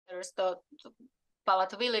there's the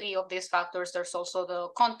palatability of these factors. There's also the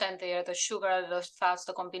content there, the sugar, the fats,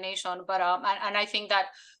 the combination. But and I think that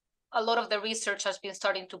a lot of the research has been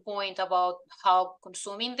starting to point about how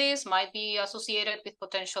consuming this might be associated with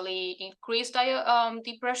potentially increased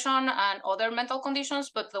depression and other mental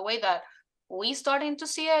conditions. But the way that we starting to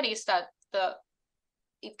see it is that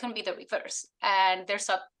it can be the reverse, and there's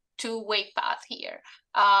a two-way path here,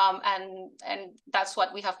 and that's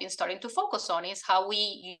what we have been starting to focus on, is how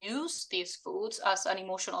we use these foods as an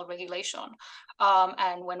emotional regulation.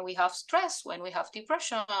 And when we have stress, when we have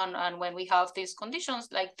depression, and when we have these conditions,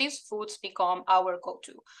 like, these foods become our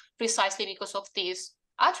go-to, precisely because of these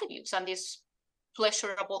attributes and these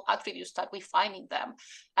pleasurable attributes that we find in them.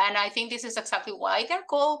 And I think this is exactly why they're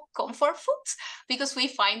called comfort foods, because we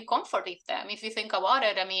find comfort in them. If you think about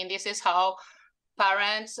it, I mean, this is how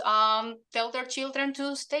parents tell their children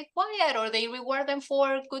to stay quiet, or they reward them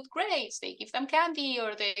for good grades. They give them candy,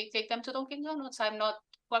 or they take them to Dunkin' Donuts. I'm not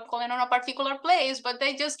calling on a particular place, but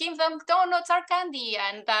they just give them donuts or candy,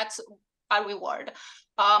 and that's a reward.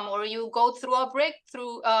 Or you go through a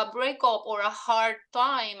breakup or a hard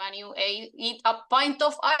time, and you eat a pint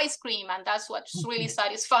of ice cream, and that's what's really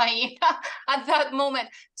satisfying at that moment.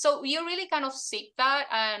 So you really kind of seek that,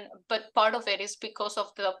 but part of it is because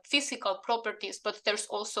of the physical properties, but there's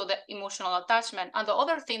also the emotional attachment. And the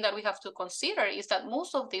other thing that we have to consider is that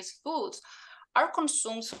most of these foods are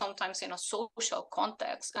consumed sometimes in a social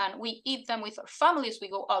context, and we eat them with our families, we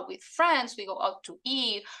go out with friends, we go out to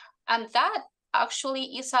eat, and that actually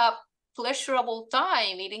is a pleasurable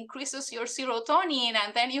time. It increases your serotonin,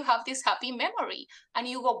 and then you have this happy memory, and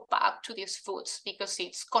you go back to these foods because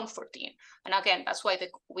it's comforting. And again, that's why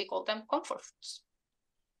we call them comfort foods.